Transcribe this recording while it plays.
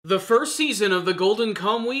The first season of the Golden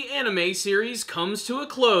Kamuy anime series comes to a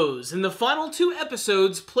close, and the final 2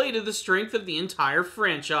 episodes play to the strength of the entire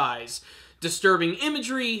franchise. Disturbing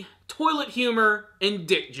imagery, toilet humor, and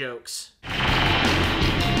dick jokes.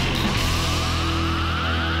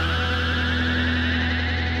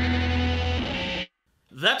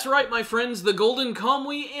 That's right, my friends, the Golden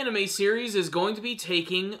Kamuy anime series is going to be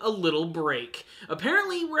taking a little break.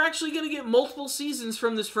 Apparently, we're actually going to get multiple seasons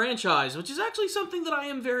from this franchise, which is actually something that I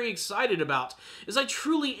am very excited about, as I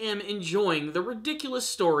truly am enjoying the ridiculous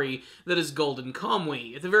story that is Golden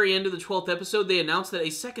Kamuy. At the very end of the 12th episode, they announced that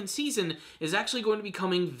a second season is actually going to be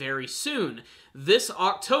coming very soon. This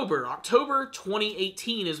October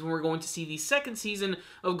 2018, is when we're going to see the second season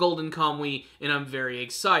of Golden Kamuy, and I'm very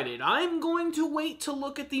excited. I'm going to wait to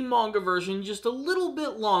look at the manga version just a little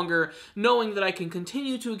bit longer, knowing that I can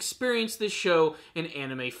continue to experience this show in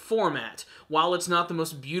anime format. While it's not the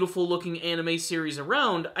most beautiful looking anime series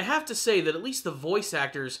around, I have to say that at least the voice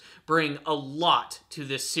actors bring a lot to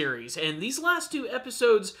this series, and these last 2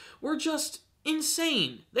 episodes were just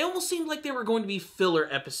insane. They almost seemed like they were going to be filler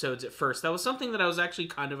episodes at first. That was something that I was actually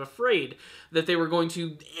kind of afraid, that they were going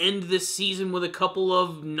to end this season with a couple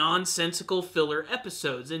of nonsensical filler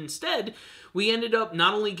episodes. Instead, we ended up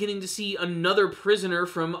not only getting to see another prisoner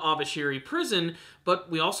from Abashiri Prison,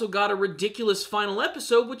 but we also got a ridiculous final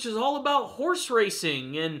episode, which is all about horse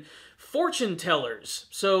racing and fortune tellers.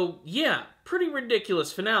 So, yeah, pretty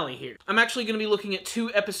ridiculous finale here. I'm actually going to be looking at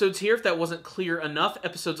 2 episodes here, if that wasn't clear enough,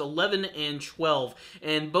 episodes 11 and 12,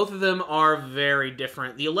 and both of them are very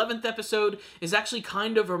different. The 11th episode is actually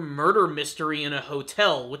kind of a murder mystery in a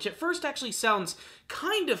hotel, which at first actually sounds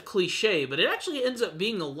kind of cliche, but it actually ends up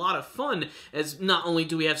being a lot of fun, as not only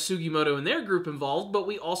do we have Sugimoto and their group involved, but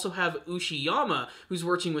we also have Ushiyama, who's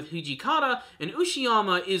working with Hijikata, and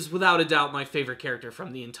Ushiyama is without a doubt my favorite character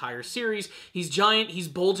from the entire series. He's giant, he's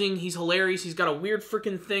bulging, he's hilarious, he's got a weird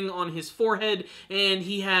freaking thing on his forehead, and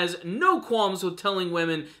he has no qualms with telling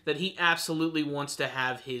women that he absolutely wants to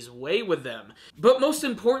have his way with them. But most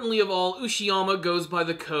importantly of all, Ushiyama goes by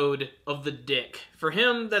the code of the dick. For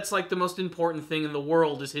him, that's like the most important thing in the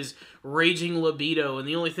world, is his raging libido, and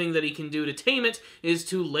the only thing that he can do to tame it is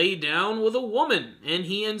to lay down with a woman. And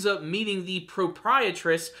he ends up meeting the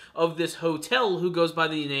proprietress of this hotel, who goes by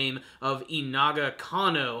the name of Inaga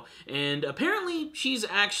Kano. And apparently, she's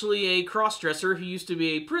actually a crossdresser who used to be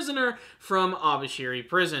a prisoner from Abashiri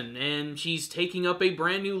Prison. And she's taking up a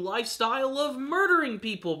brand new lifestyle of murdering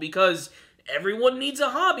people, because everyone needs a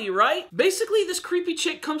hobby, right? Basically, this creepy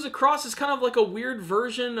chick comes across as kind of like a weird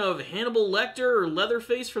version of Hannibal Lecter or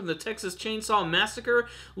Leatherface from the Texas Chainsaw Massacre,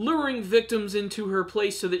 luring victims into her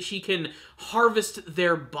place so that she can harvest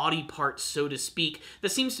their body parts, so to speak.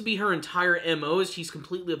 That seems to be her entire MO, is she's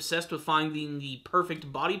completely obsessed with finding the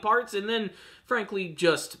perfect body parts and then, frankly,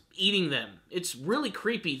 just eating them. It's really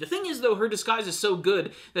creepy. The thing is, though, her disguise is so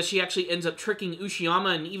good that she actually ends up tricking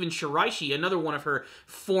Ushiyama and even Shiraishi, another one of her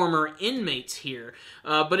former inmates here.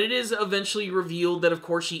 But it is eventually revealed that, of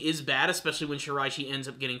course, she is bad, especially when Shiraishi ends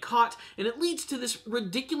up getting caught, and it leads to this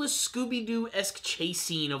ridiculous Scooby-Doo-esque chase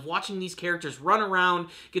scene of watching these characters run around,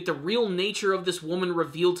 get the real nature of this woman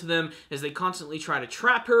revealed to them as they constantly try to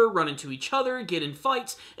trap her, run into each other, get in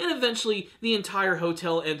fights, and eventually the entire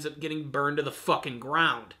hotel ends up getting burned to the fucking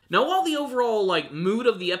ground. Now, while the overall, mood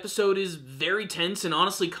of the episode is very tense and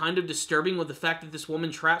honestly kind of disturbing with the fact that this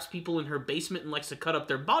woman traps people in her basement and likes to cut up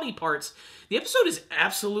their body parts, the episode is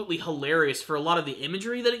absolutely hilarious for a lot of the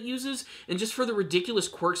imagery that it uses and just for the ridiculous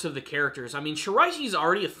quirks of the characters. I mean, Shiraishi's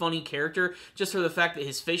already a funny character just for the fact that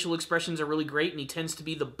his facial expressions are really great and he tends to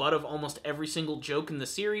be the butt of almost every single joke in the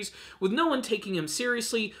series, with no one taking him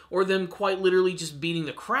seriously or them quite literally just beating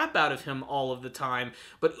the crap out of him all of the time.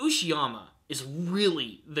 But Ushiyama is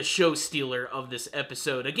really the show stealer of this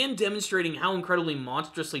episode, again demonstrating how incredibly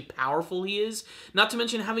monstrously powerful he is, not to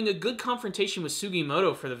mention having a good confrontation with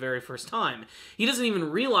Sugimoto for the very first time. He doesn't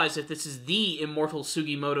even realize that this is the immortal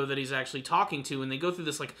Sugimoto that he's actually talking to, and they go through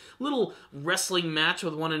this little wrestling match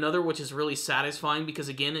with one another, which is really satisfying because,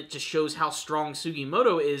 again, it just shows how strong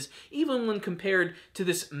Sugimoto is, even when compared to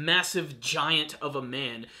this massive giant of a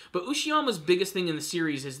man. But Ushiyama's biggest thing in the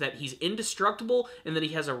series is that he's indestructible and that he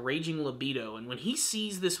has a raging libido. And when he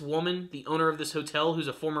sees this woman, the owner of this hotel, who's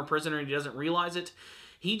a former prisoner and he doesn't realize it,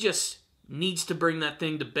 he just needs to bring that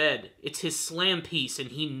thing to bed. It's his slam piece, and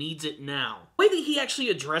he needs it now. The way that he actually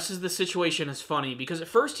addresses the situation is funny, because at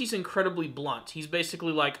first he's incredibly blunt. He's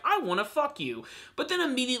basically like, I want to fuck you, but then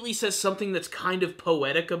immediately says something that's kind of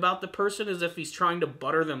poetic about the person, as if he's trying to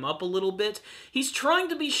butter them up a little bit. He's trying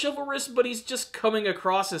to be chivalrous, but he's just coming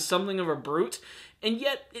across as something of a brute, and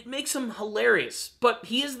yet it makes him hilarious. But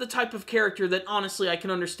he is the type of character that, honestly, I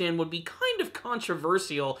can understand would be kind of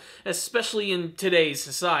controversial, especially in today's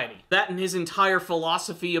society. That and his entire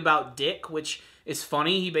philosophy about dick, which is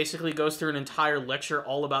funny. He basically goes through an entire lecture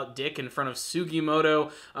all about dick in front of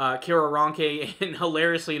Sugimoto, Kiraranke, and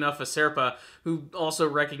hilariously enough, Acerpa, who also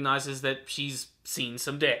recognizes that she's seen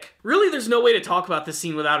some dick. Really, there's no way to talk about this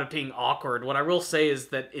scene without it being awkward. What I will say is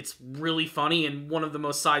that it's really funny and one of the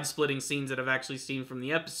most side-splitting scenes that I've actually seen from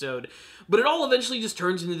the episode. But it all eventually just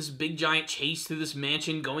turns into this big giant chase through this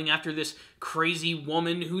mansion, going after this crazy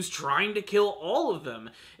woman who's trying to kill all of them.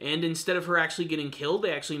 And instead of her actually getting killed,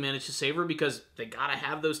 they actually manage to save her because they gotta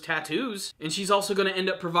have those tattoos. And she's also going to end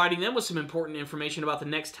up providing them with some important information about the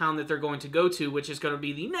next town that they're going to go to, which is going to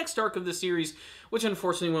be the next arc of the series, which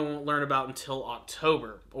unfortunately we won't learn about until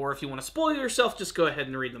October. Or if you want to spoil yourself, just go ahead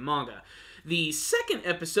and read the manga. The second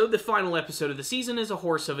episode, the final episode of the season, is a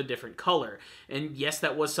horse of a different color. And yes,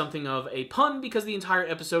 that was something of a pun because the entire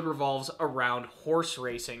episode revolves around horse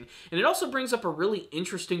racing. And it also brings up a really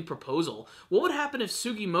interesting proposal. What would happen if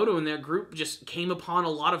Sugimoto and their group just came upon a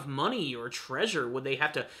lot of money or treasure? Would they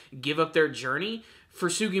have to give up their journey? For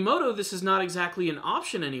Sugimoto, this is not exactly an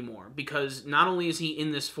option anymore, because not only is he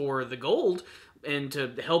in this for the gold, and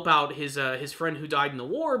to help out his friend who died in the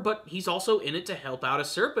war, but he's also in it to help out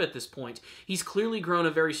Acerpa at this point. He's clearly grown a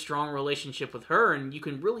very strong relationship with her, and you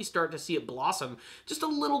can really start to see it blossom just a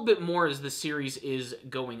little bit more as the series is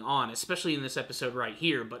going on, especially in this episode right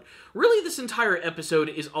here. But really, this entire episode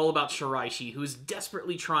is all about Shiraishi, who is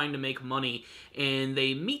desperately trying to make money, and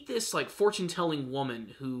they meet this, like, fortune-telling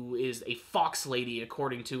woman who is a fox lady,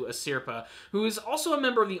 according to Acerpa, who is also a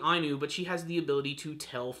member of the Ainu, but she has the ability to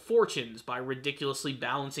tell fortunes by ridiculously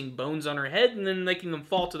balancing bones on her head and then making them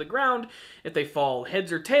fall to the ground. If they fall heads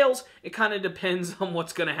or tails, it kind of depends on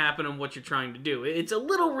what's going to happen and what you're trying to do. It's a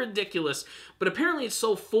little ridiculous, but apparently it's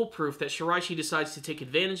so foolproof that Shiraishi decides to take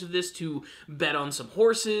advantage of this to bet on some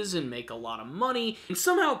horses and make a lot of money. And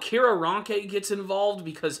somehow Kiraranke gets involved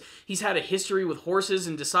because he's had a history with horses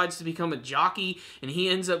and decides to become a jockey, and he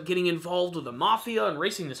ends up getting involved with the mafia and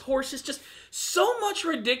racing this horse. It's just so much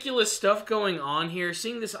ridiculous stuff going on here.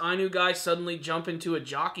 Seeing this Ainu guy suddenly jump into a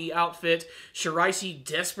jockey outfit, Shiraishi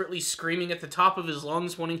desperately screaming at the top of his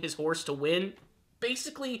lungs wanting his horse to win.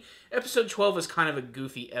 Basically, episode 12 is kind of a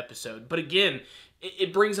goofy episode, but again,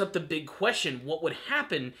 it brings up the big question: what would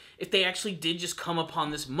happen if they actually did just come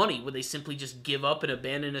upon this money? Would they simply just give up and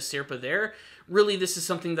abandon Acerpa there? Really, this is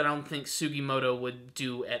something that I don't think Sugimoto would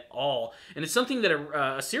do at all. And it's something that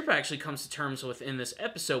Acerpa actually comes to terms with in this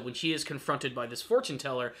episode when she is confronted by this fortune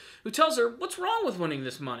teller who tells her, what's wrong with winning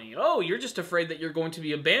this money? Oh, you're just afraid that you're going to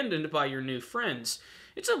be abandoned by your new friends.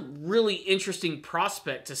 It's a really interesting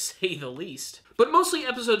prospect, to say the least. But mostly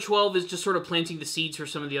episode 12 is just sort of planting the seeds for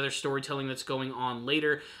some of the other storytelling that's going on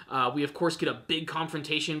later. We, of course, get a big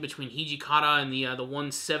confrontation between Hijikata and the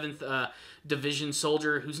 1/7th Division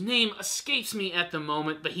soldier, whose name escapes me at the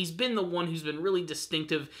moment, but he's been the one who's been really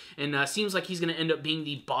distinctive, and seems like he's going to end up being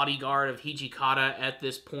the bodyguard of Hijikata at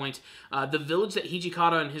this point. The village that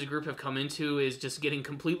Hijikata and his group have come into is just getting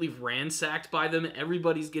completely ransacked by them.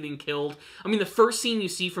 Everybody's getting killed. I mean, the first scene you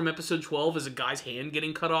see from episode 12 is a guy's hand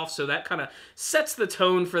getting cut off, so that kind of sets the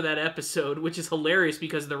tone for that episode, which is hilarious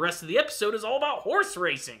because the rest of the episode is all about horse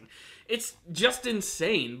racing. It's just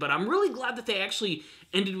insane, but I'm really glad that they actually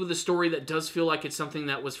ended with a story that does feel like it's something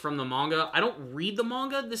that was from the manga. I don't read the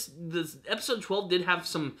manga. This episode 12 did have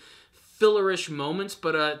some fillerish moments,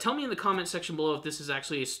 but tell me in the comment section below if this is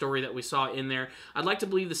actually a story that we saw in there. I'd like to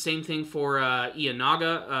believe the same thing for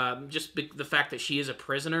Ienaga, just the fact that she is a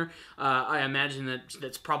prisoner. I imagine that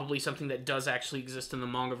that's probably something that does actually exist in the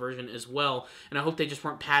manga version as well, and I hope they just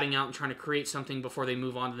weren't padding out and trying to create something before they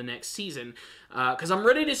move on to the next season, because I'm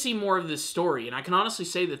ready to see more of this story, and I can honestly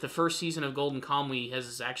say that the first season of Golden Kamuy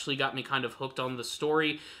has actually got me kind of hooked on the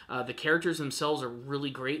story. The characters themselves are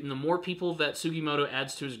really great, and the more people that Sugimoto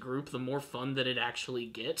adds to his group, the more fun that it actually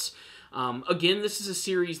gets. Again, this is a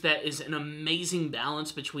series that is an amazing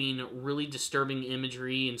balance between really disturbing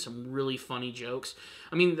imagery and some really funny jokes.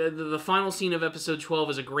 I mean, the final scene of episode 12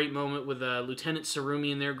 is a great moment with Lieutenant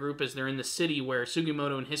Sarumi and their group as they're in the city where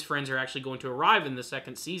Sugimoto and his friends are actually going to arrive in the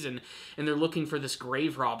second season, and they're looking for this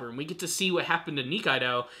grave robber, and we get to see what happened to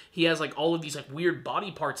Nikaido. He has like all of these like weird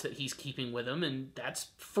body parts that he's keeping with him, and that's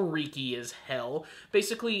freaky as hell.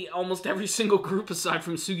 Basically, almost every single group aside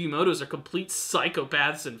from Sugimoto's are complete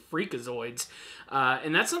psychopaths and freakazoids.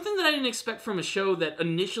 And that's something that I didn't expect from a show that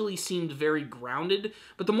initially seemed very grounded,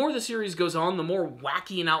 but the more the series goes on, the more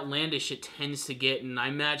wacky and outlandish it tends to get, and I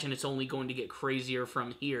imagine it's only going to get crazier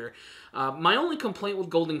from here. My only complaint with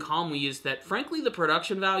Golden Kamuy is that, frankly, the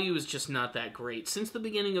production value is just not that great. Since the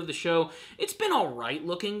beginning of the show, it's been alright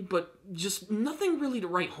looking, but just nothing really to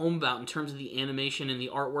write home about in terms of the animation and the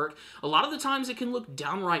artwork. A lot of the times it can look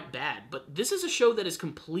downright bad, but this is a show that is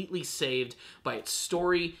completely saved by its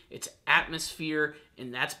story, its atmosphere,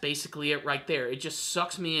 and that's basically it right there. It just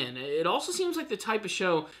sucks me in. It also seems like the type of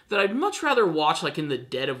show that I'd much rather watch like in the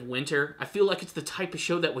dead of winter. I feel like it's the type of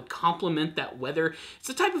show that would complement that weather. It's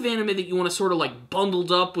the type of anime that you want to sort of like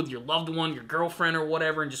bundled up with your loved one, your girlfriend or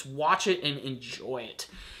whatever, and just watch it and enjoy it.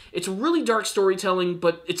 It's really dark storytelling,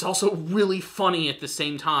 but it's also really funny at the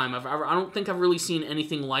same time. I don't think I've really seen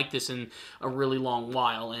anything like this in a really long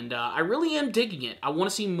while, and I really am digging it. I want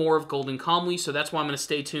to see more of Golden Kamuy, so that's why I'm going to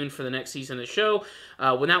stay tuned for the next season of the show.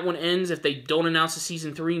 When that one ends, if they don't announce a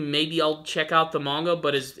season 3, maybe I'll check out the manga,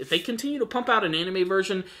 but if they continue to pump out an anime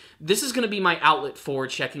version, this is going to be my outlet for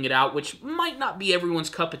checking it out, which might not be everyone's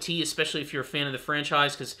cup of tea, especially if you're a fan of the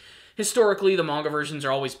franchise, because historically, the manga versions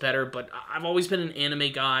are always better, but I've always been an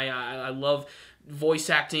anime guy. I love voice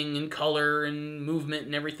acting and color and movement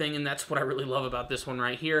and everything, and that's what I really love about this one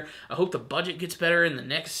right here. I hope the budget gets better in the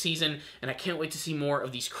next season, and I can't wait to see more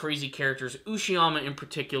of these crazy characters, Ushiyama in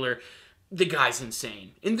particular. The guy's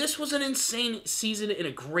insane. And this was an insane season and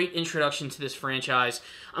a great introduction to this franchise.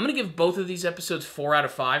 I'm going to give both of these episodes 4 out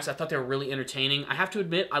of 5s. I thought they were really entertaining. I have to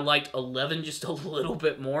admit, I liked 11 just a little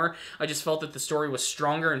bit more. I just felt that the story was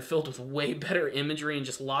stronger and filled with way better imagery and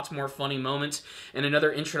just lots more funny moments. And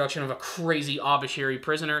another introduction of a crazy Abashiri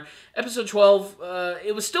prisoner. Episode 12,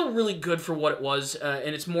 it was still really good for what it was.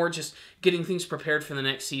 And it's more just getting things prepared for the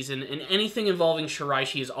next season. And anything involving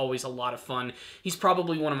Shiraishi is always a lot of fun. He's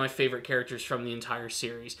probably one of my favorite characters from the entire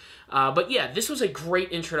series. But yeah, this was a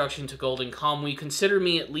great introduction to Golden Kamuy. Consider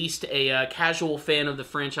me at least a casual fan of the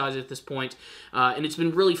franchise at this point, and it's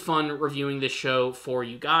been really fun reviewing this show for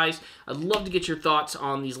you guys. I'd love to get your thoughts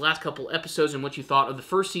on these last couple episodes and what you thought of the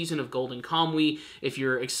first season of Golden Kamuy. If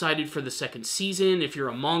you're excited for the second season, if you're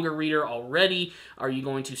a manga reader already, are you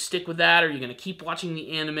going to stick with that? Are you going to keep watching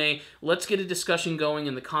the anime? Let's get a discussion going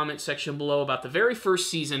in the comment section below about the very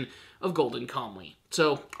first season of Golden Kamuy.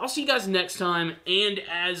 So, I'll see you guys next time, and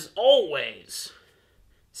as always,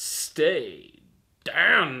 stay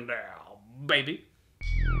down now, baby.